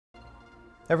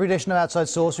Every edition of Outside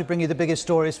Source, we bring you the biggest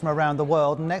stories from around the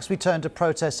world. And next we turn to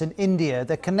protests in India.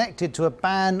 They're connected to a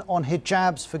ban on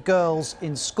hijabs for girls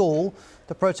in school.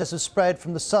 The protests have spread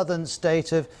from the southern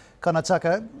state of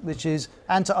Karnataka,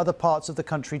 and to other parts of the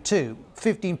country too.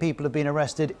 15 people have been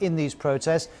arrested in these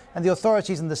protests, and the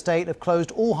authorities in the state have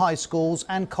closed all high schools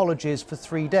and colleges for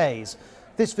 3 days.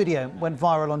 This video went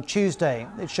viral on Tuesday.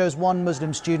 It shows one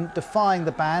Muslim student defying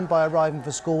the ban by arriving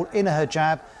for school in a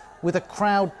hijab, with a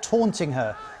crowd taunting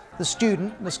her. The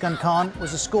student, Muskan Khan,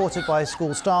 was escorted by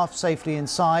school staff safely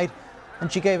inside,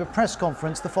 and she gave a press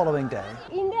conference the following day.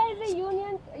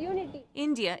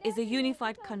 India is a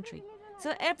unified country,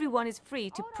 so everyone is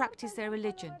free to practice their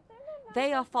religion.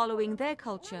 They are following their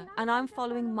culture and I'm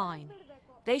following mine.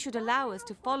 They should allow us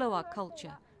to follow our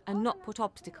culture and not put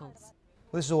obstacles.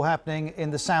 Well, this is all happening in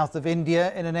the south of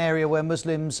India, in an area where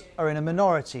Muslims are in a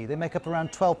minority. They make up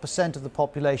around 12% of the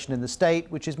population in the state,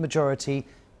 which is majority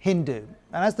Hindu.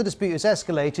 And as the dispute has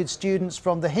escalated, students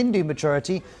from the Hindu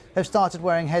majority have started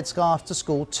wearing headscarves to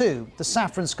school too. The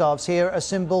saffron scarves here are a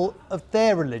symbol of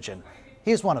their religion.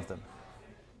 Here's one of them.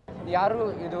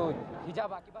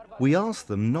 We asked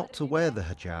them not to wear the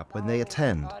hijab when they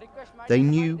attend. They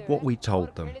knew what we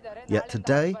told them. Yet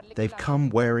today, they've come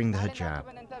wearing the hijab.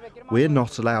 We're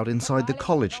not allowed inside the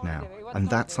college now, and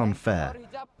that's unfair.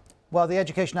 Well, the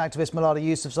education activist Malala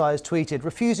Yousafzai has tweeted,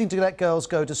 refusing to let girls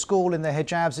go to school in their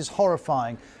hijabs is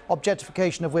horrifying.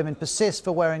 Objectification of women persists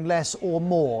for wearing less or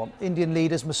more. Indian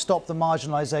leaders must stop the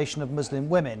marginalisation of Muslim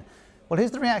women. Well,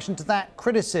 here's the reaction to that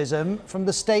criticism from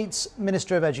the state's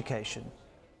Minister of Education.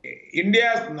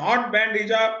 India has not banned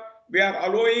hijab. We are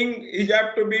allowing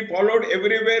hijab to be followed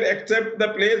everywhere except the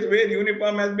place where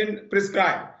uniform has been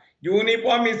prescribed.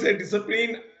 Uniform is a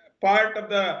discipline part of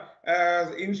the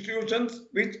institutions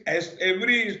which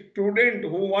every student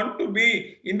who want to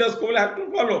be in the school has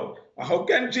to follow. How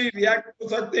can she react to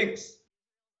such things?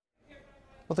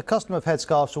 Well, the custom of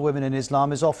headscarves for women in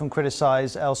Islam is often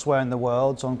criticised elsewhere in the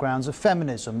world on grounds of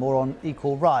feminism or on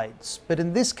equal rights. But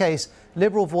in this case,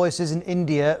 liberal voices in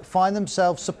India find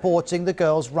themselves supporting the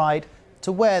girls' right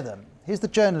to wear them. Here's the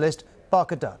journalist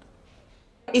Barker Dutt.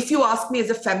 If you ask me as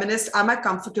a feminist, am I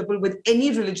comfortable with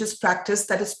any religious practice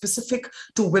that is specific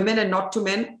to women and not to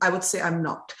men? I would say I'm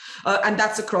not. And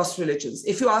that's across religions.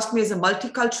 If you ask me as a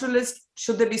multiculturalist,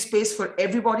 should there be space for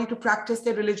everybody to practice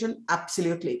their religion?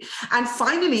 Absolutely. And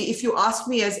finally, if you ask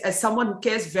me as someone who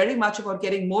cares very much about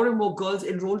getting more and more girls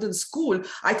enrolled in school,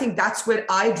 I think that's where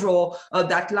I draw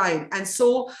that line. And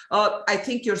so I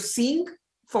think you're seeing,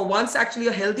 for once, actually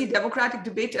a healthy democratic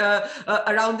debate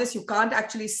around this. You can't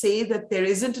actually say that there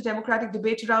isn't a democratic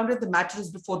debate around it. The matter is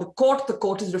before the court. The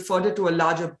court has referred it to a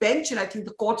larger bench, and I think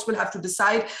the courts will have to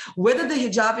decide whether the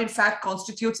hijab in fact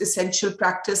constitutes essential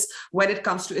practice when it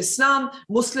comes to Islam.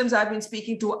 Muslims I've been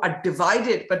speaking to are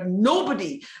divided, but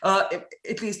nobody,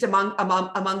 at least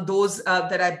among those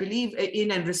that I believe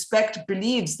in and respect,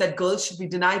 believes that girls should be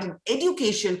denied an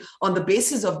education on the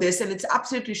basis of this, and it's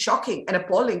absolutely shocking and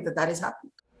appalling that that is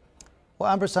happening.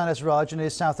 Well, Ambrasan Esrajan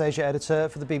is South Asia editor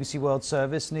for the BBC World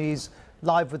Service, and he's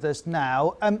live with us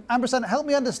now. Ambrasan, help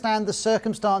me understand the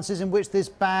circumstances in which this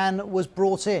ban was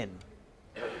brought in.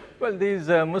 Well, these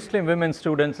Muslim women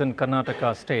students in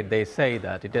Karnataka state, they say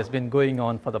that it has been going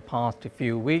on for the past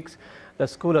few weeks. The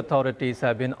school authorities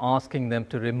have been asking them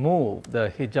to remove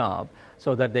the hijab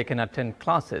so that they can attend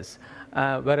classes.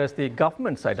 Whereas the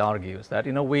government side argues that,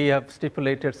 we have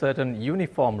stipulated certain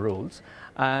uniform rules,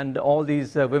 and all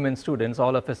these women students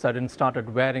all of a sudden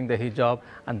started wearing the hijab,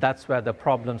 and that's where the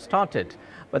problem started.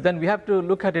 But then we have to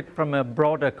look at it from a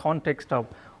broader context of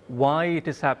why it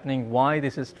is happening, why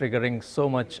this is triggering so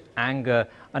much anger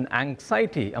and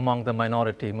anxiety among the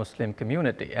minority Muslim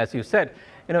community. As you said,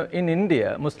 in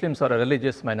India, Muslims are a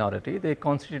religious minority. They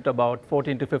constitute about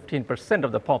 14 to 15%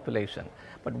 of the population.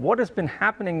 But what has been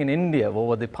happening in India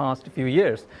over the past few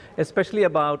years, especially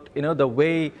about the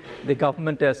way the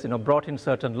government has brought in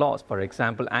certain laws, for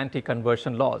example,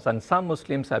 anti-conversion laws, and some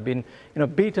Muslims have been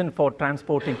beaten for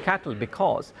transporting cattle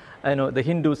because the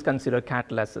Hindus consider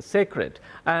cattle as sacred,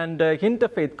 and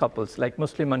interfaith couples like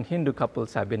Muslim and Hindu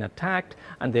couples have been attacked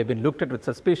and they've been looked at with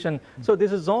suspicion. So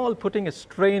this is all putting a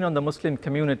strain on the Muslim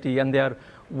community, and they are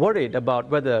worried about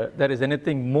whether there is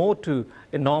anything more to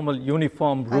a normal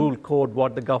uniform rule code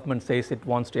what the government says it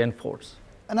wants to enforce.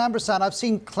 And Ambrasan, I've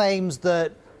seen claims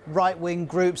that right-wing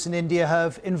groups in India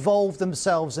have involved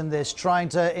themselves in this, trying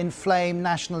to inflame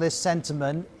nationalist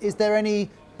sentiment. Is there any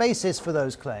basis for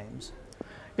those claims?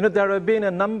 There have been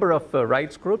a number of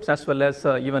rights groups as well as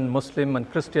even Muslim and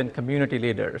Christian community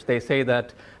leaders. They say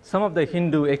that some of the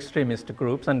Hindu extremist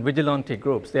groups and vigilante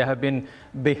groups, they have been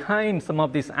behind some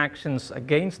of these actions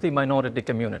against the minority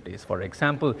communities. For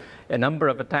example, a number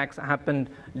of attacks happened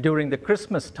during the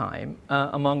Christmas time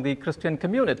among the Christian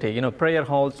community. Prayer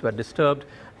halls were disturbed,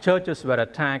 churches were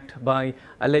attacked by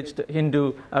alleged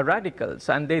Hindu radicals,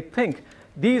 and they think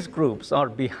these groups are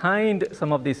behind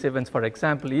some of these events. For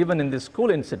example, even in this school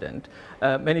incident,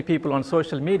 many people on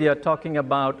social media talking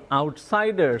about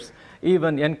outsiders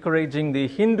even encouraging the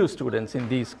Hindu students in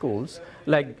these schools,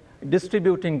 like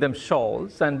distributing them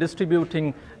shawls and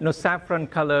distributing saffron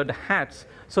colored hats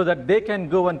so that they can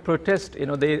go and protest.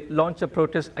 They launch a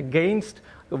protest against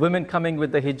women coming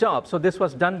with the hijab. So this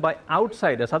was done by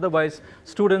outsiders. Otherwise,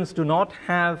 students do not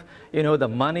have the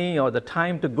money or the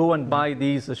time to go and buy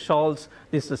these shawls,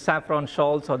 these saffron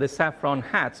shawls or the saffron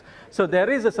hats. So there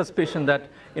is a suspicion that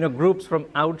groups from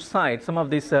outside, some of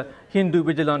these Hindu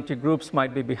vigilante groups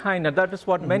might be behind, and that is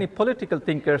what many political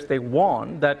thinkers, they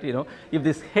warn, that if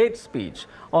this hate speech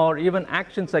or even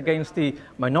actions against the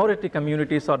minority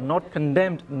communities are not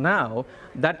condemned now,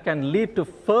 that can lead to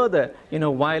further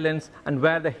violence, and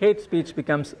where the hate speech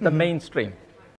becomes the mainstream.